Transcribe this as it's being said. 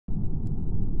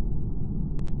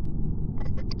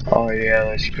Oh yeah,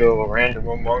 let's go. Random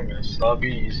Among Us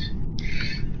lobbies.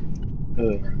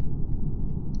 Ugh.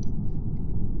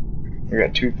 We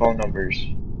got 2 phone numbers.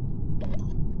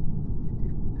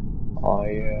 Oh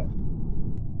yeah.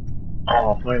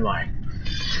 Oh, what am I?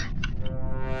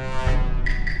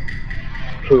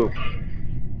 Poop.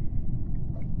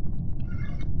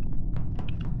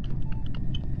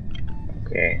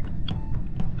 Okay.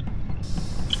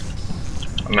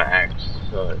 I'm gonna act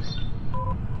sus.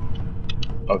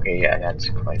 Okay, yeah, that's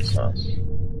quite sus.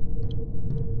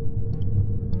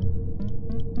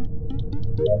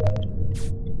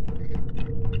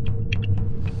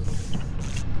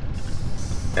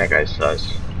 That guy's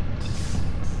sus.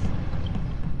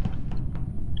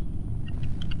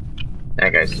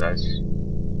 That guy's sus.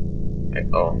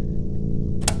 Oh.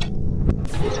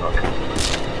 He's talking.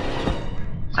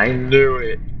 I knew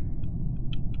it!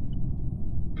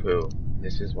 Pooh.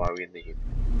 This is why we leave.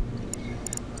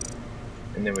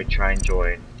 And then we try and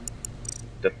join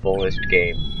the fullest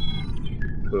game.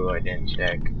 Pooh, I didn't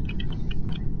check.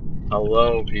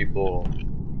 Hello, people.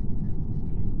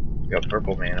 We got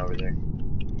Purple Man over there.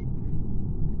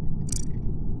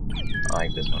 I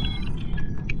like this one.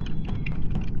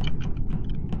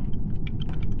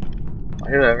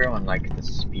 Why does everyone like the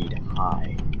speed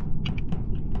high?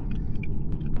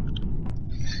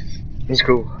 It's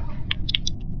cool.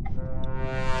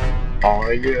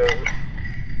 Oh yeah.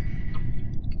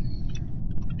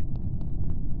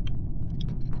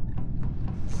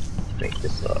 Make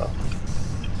this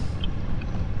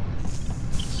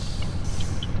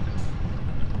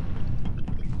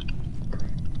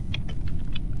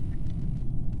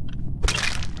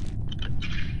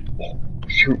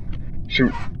shoot.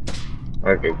 Shoot.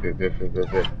 Okay, good.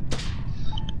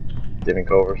 Didn't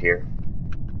go over here.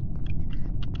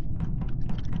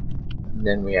 And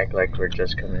then we act like we're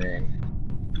just coming in.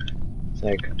 It's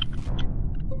like,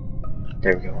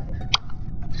 there we go.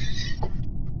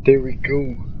 There we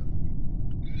go.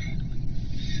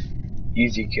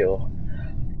 Easy kill.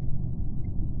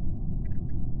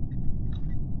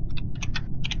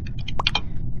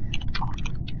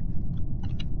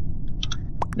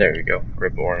 There we go.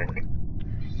 Rip orange.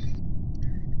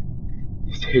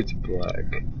 It's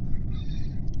black.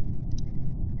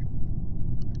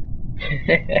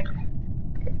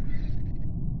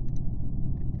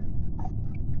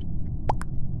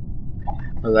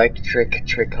 I like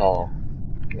trick hall.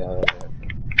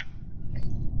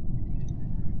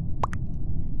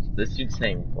 This dude's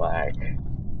saying black.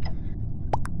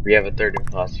 We have a third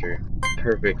imposter.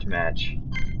 Perfect match.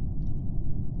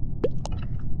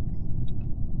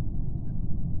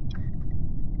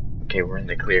 Okay, we're in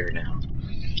the clear now.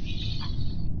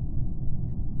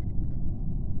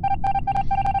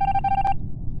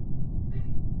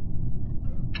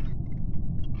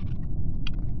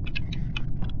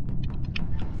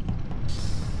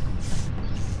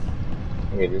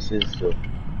 Okay, this is the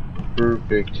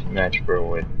perfect match for a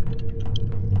win.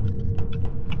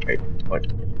 Wait, what?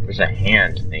 There's a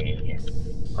hand thingy here.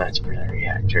 Oh, that's for that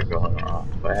reactor going off.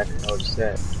 But I haven't noticed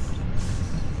that.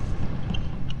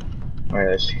 Alright,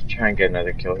 let's try and get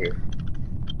another kill here.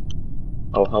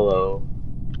 Oh, hello.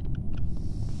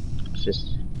 It's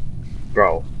just...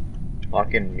 Bro.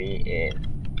 Locking me in.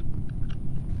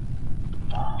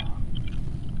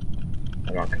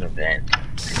 I'm not gonna vent.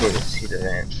 I go to see the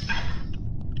vent.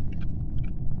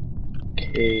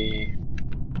 Okay.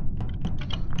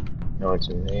 No, it's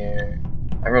in there.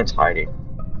 Everyone's hiding.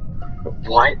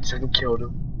 What? Someone killed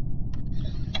him.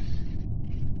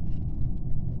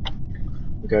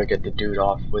 We gotta get the dude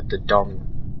off with the dumb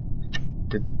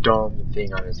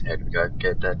thing on his head. We gotta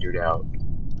get that dude out.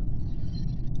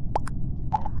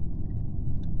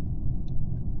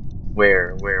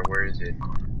 Where is it?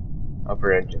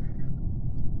 Upper engine.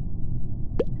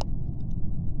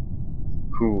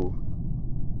 Who?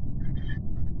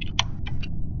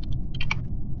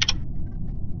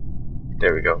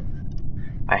 There we go.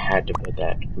 I had to put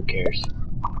that. Who cares?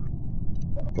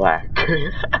 Black.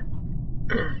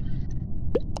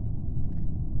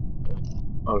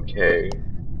 Okay.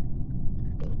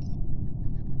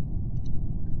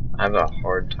 I have a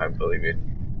hard time believing.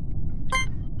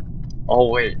 Oh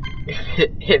wait,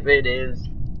 if it is,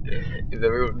 if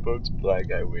everyone votes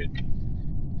black, I win.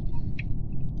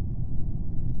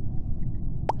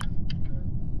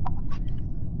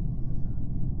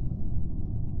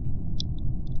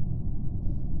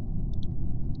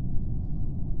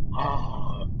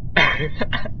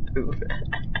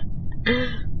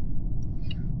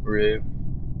 Rip.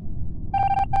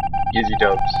 Easy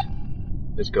dubs.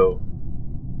 Let's go.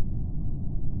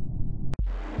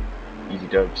 Easy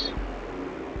dubs.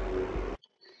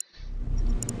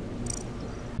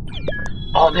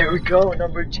 Oh, there we go,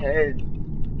 number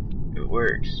 10. It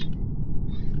works.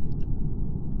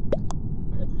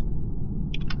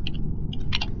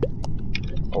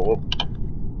 Oh, whoop.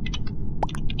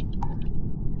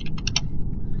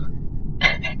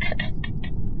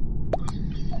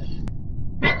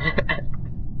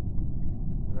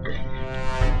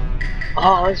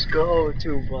 Oh, let's go.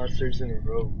 2 imposters in a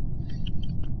row.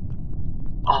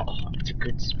 Oh, it's a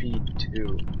good speed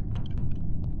too.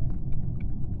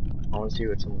 I want to see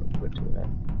what someone put to that.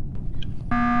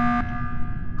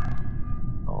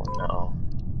 Oh no.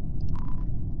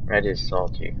 Red is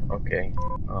salty. Okay.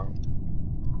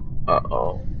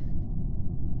 Uh-oh.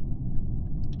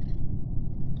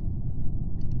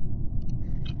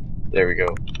 There we go.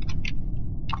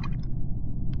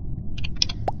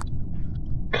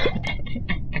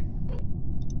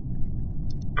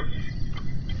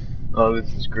 Oh,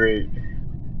 this is great.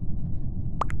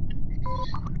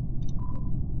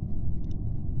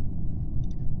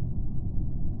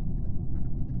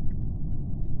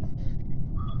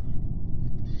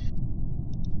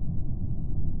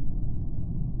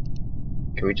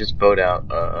 Can we just vote out,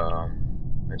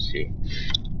 let's see.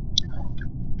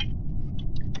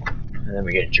 And then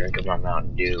we get a drink of my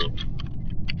Mountain Dew.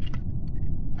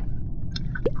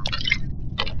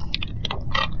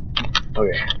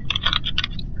 Okay.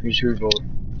 Who should we vote?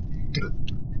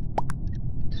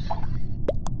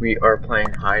 We are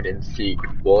playing hide and seek,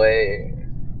 boy.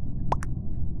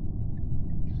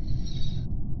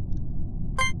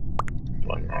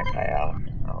 One that guy out.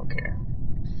 I don't care.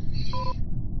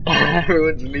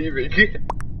 Everyone's leaving.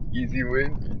 Easy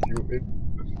win, easy win.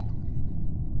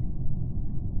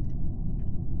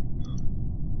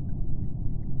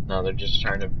 No, they're just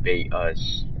trying to bait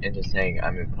us into saying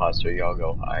I'm imposter, y'all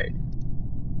go hide.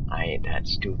 I ain't that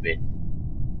stupid.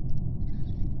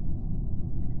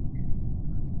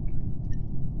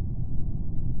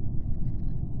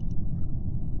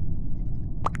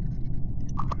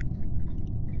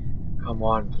 Come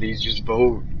on, please just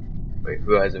vote. Wait,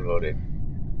 who hasn't voted?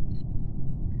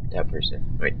 That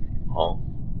person. Wait, all?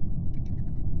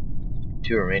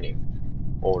 2 remaining.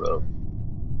 Hold up.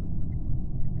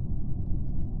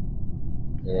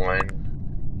 1,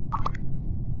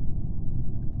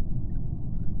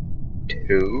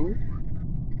 2.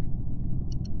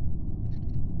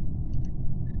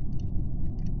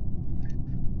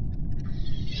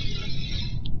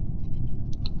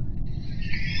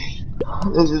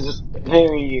 This is a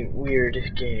very weird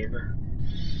game.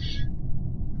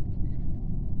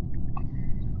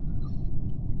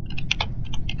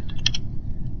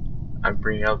 I'm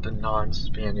bringing out the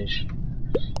non-Spanish.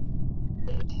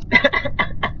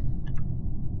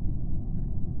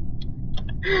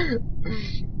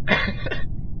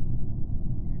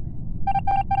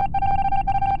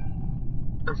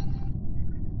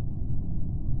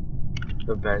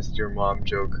 The best your mom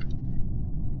joke.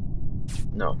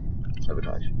 No,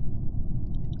 sabotage.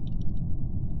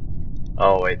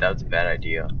 Oh wait, that was a bad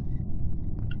idea.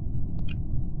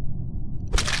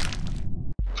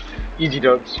 Easy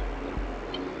dubs.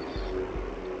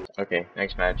 Okay,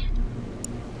 next match.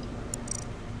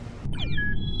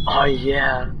 Oh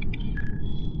yeah.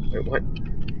 Wait, what?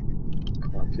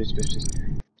 Come on, please, please, please.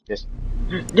 Yes.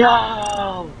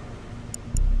 No!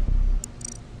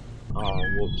 Oh,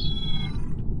 whoops.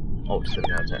 Oh,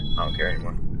 7 out of 10. I don't care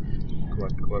anymore.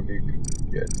 Come on, baby.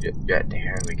 Yeah,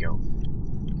 there we go.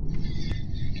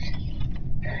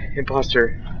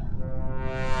 Imposter.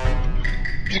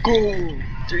 Let's go!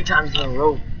 3 times in a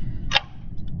row.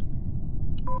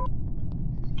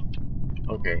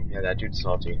 Okay, yeah, that dude's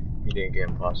salty. He didn't get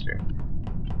imposter.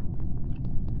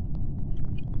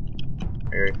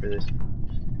 Are you ready for this?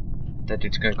 That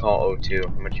dude's gonna call O2.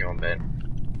 How much you want, Ben?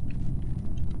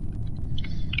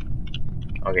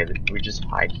 Okay, we just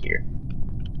hide here.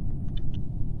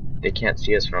 They can't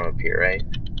see us from up here, right?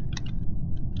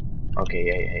 Okay,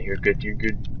 yeah, you're good, you're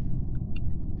good.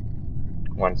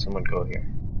 Come on, someone go here.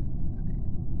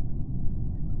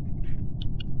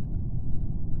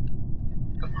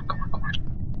 Come on.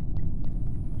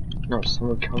 No,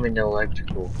 someone come into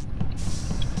electrical.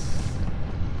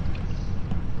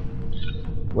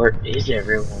 Where is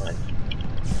everyone?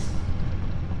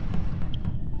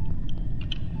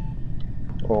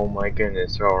 Oh my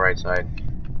goodness, they're all right side.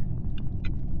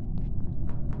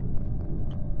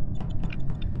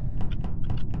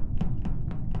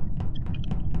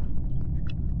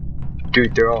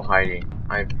 Dude, they're all hiding.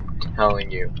 I'm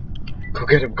telling you. Go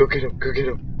get him, go get him, go get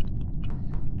him.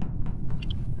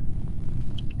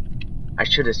 I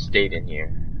should have stayed in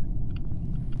here.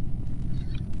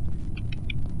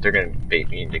 They're gonna bait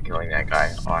me into killing that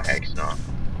guy. Oh, heck no.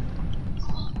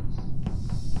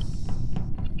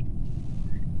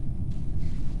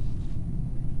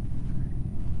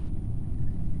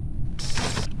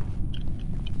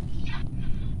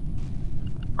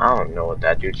 don't know what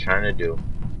that dude's trying to do.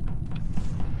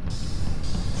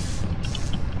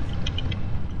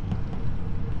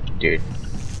 Dude.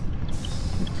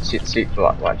 See,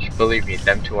 watch. Believe me,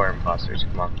 them two are imposters.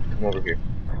 Come on, come over here.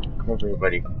 Come over here,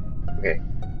 buddy. Okay.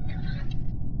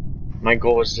 My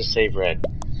goal was to save Red.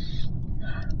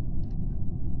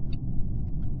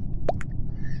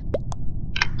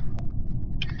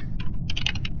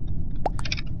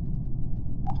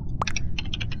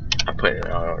 I put it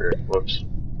on order. Whoops.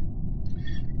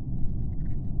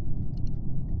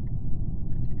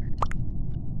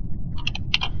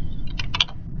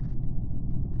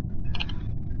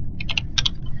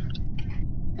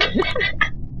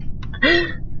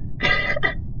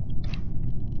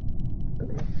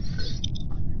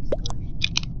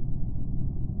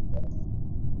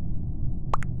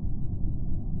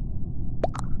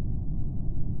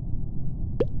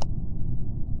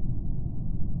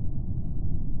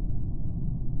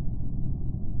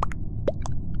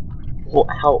 Well,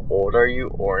 how old are you,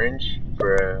 Orange?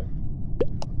 For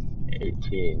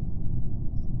 18.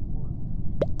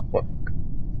 What?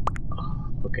 Oh,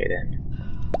 okay then.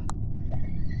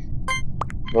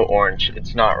 Well, Orange,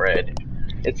 it's not Red.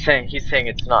 He's saying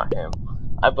it's not him.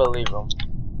 I believe him.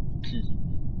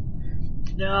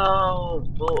 No!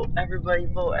 Vote, everybody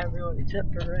vote everyone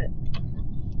except for Red.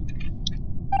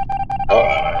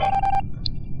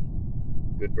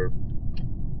 Good burp.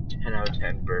 10 out of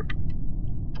 10 burp.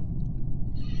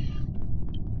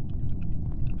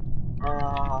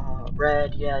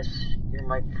 Red, yes, you're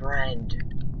my friend.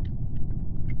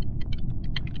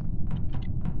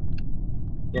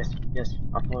 Yes,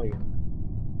 I'll follow you.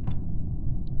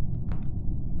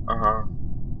 Uh-huh.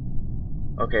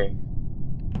 Okay.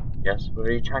 Yes, what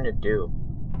are you trying to do?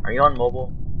 Are you on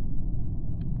mobile?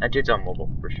 That dude's on mobile,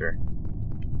 for sure.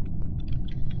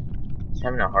 He's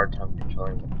having a hard time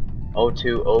controlling it.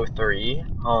 0203?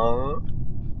 Huh?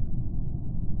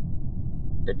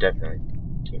 They're definitely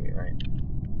teaming, right?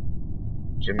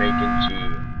 Jamaican G.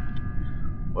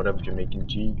 What up, Jamaican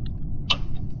G?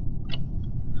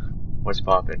 What's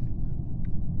poppin'?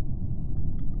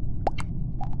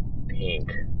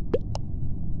 Pink.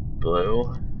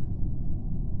 Blue?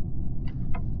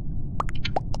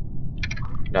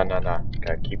 No.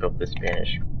 Gotta keep up the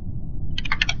Spanish.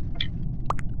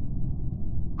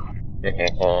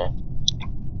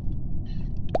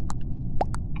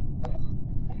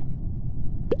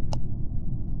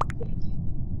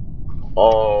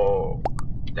 Oh,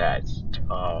 that's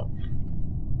tough.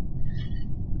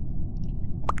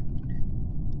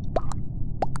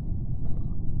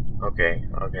 Okay,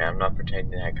 I'm not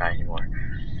protecting that guy anymore.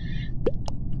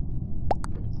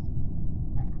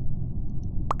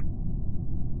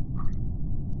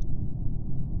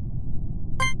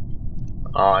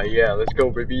 Aw, yeah, let's go,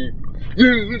 baby.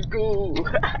 Yeah, let's go.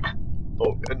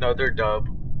 Oh, another dub.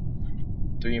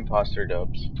 3 imposter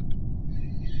dubs.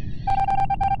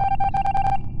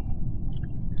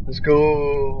 Let's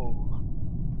go.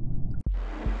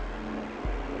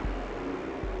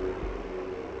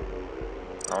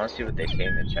 I wanna see what they say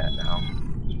in the chat now.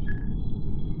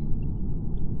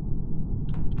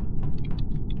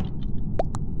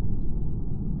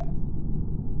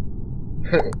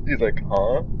 He's like,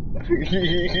 huh?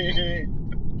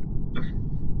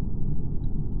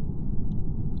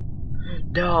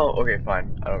 No! Okay,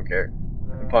 fine. I don't care.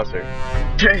 Imposter.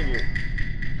 Dang it!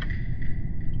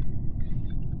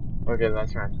 Okay,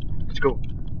 last round. Let's go.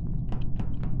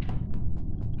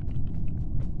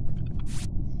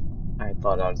 I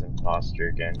thought I was imposter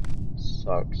again.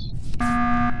 Sucks.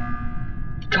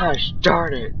 Gosh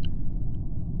darn it!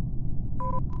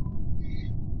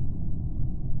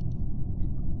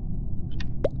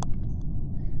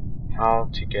 How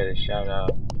to get a shout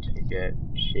out to get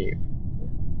sheep.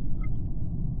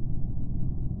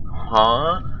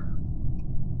 Huh?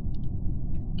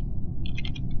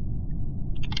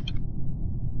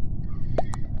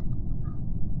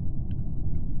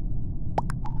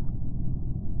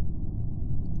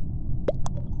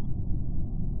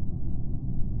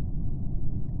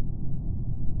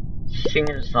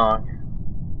 Singing a song.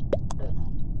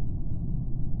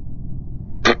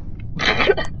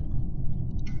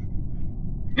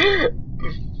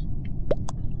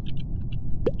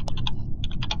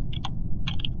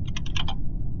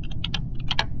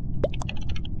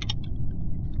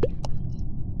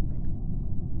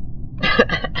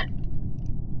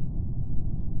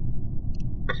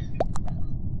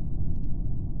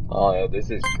 Oh, yeah, this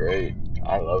is great.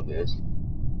 I love this.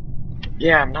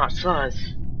 Yeah, I'm not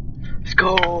sus. Let's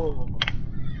go.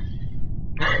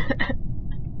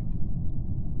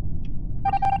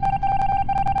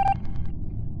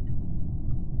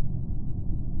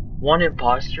 One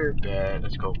imposter? Bad.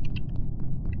 Let's go.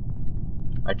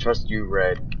 I trust you,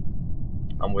 Red.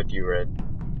 I'm with you, Red.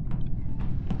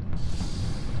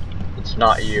 It's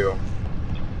not you.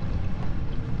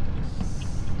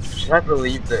 Should I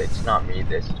believe that it's not me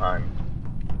this time?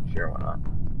 Sure, why not?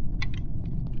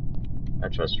 I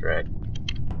trust Red.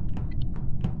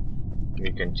 Let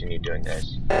me continue doing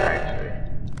this. Actually,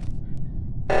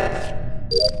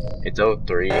 it's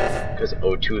 03 because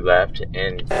 02 left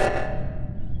and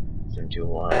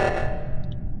 721.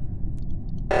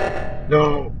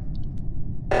 No.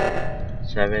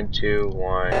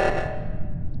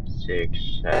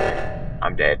 72167.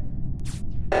 I'm dead.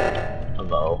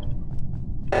 Hello.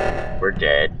 We're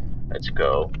dead. Let's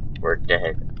go. We're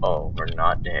dead. Oh, we're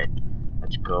not dead.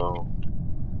 Let's go.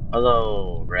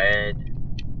 Hello, Red.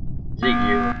 Is it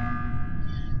you?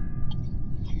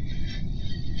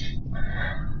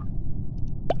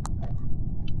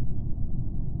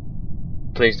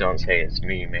 Please don't say it's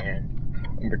me, man.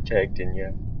 I'm protecting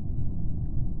you.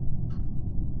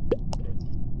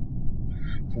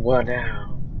 What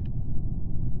now?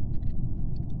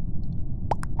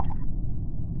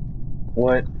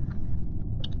 What?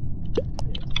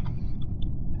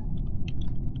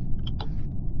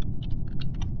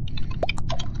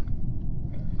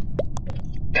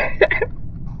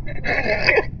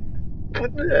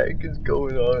 What the heck is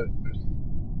going on?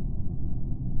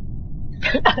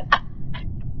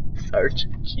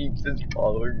 Sergeant Cheeks is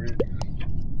following me.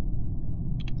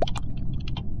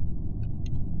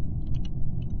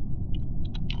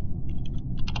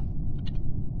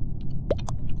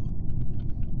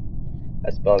 I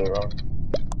spelled it wrong.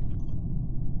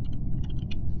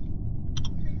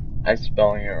 I'm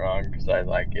spelling it wrong because I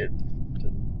like it to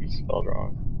be spelled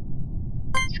wrong.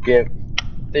 Skip.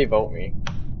 They vote me.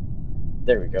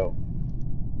 There we go.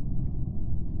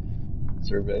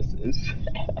 Services.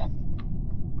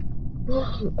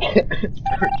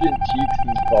 Sergeant Cheeks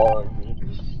is following me.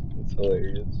 It's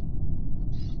hilarious.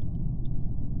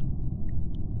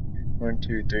 1,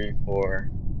 2, 3, 4,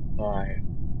 5.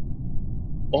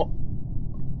 Oh!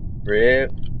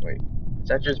 Rip. Wait. Is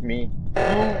that just me?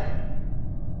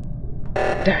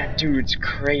 That dude's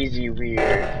crazy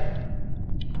weird.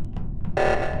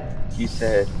 He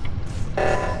said,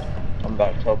 I'm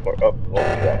about to teleport. Oh,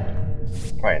 well, do that.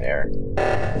 Probably an error.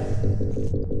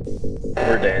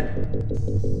 We're dead.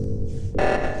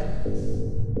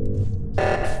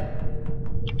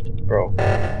 Bro,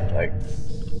 like,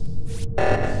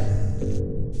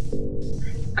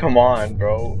 come on,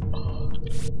 bro.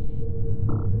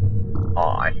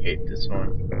 Oh, I hate this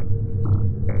one.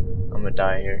 I'm gonna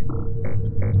die here.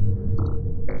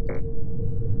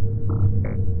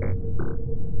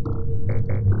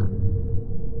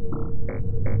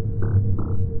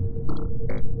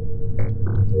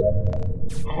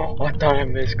 Oh, I thought I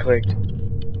misclicked.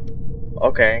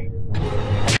 Okay.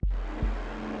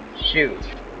 Shoot.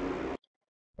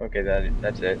 Okay,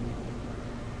 that's it.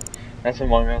 That's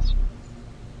Among Us.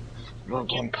 I'm gonna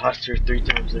get imposter 3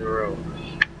 times in a row.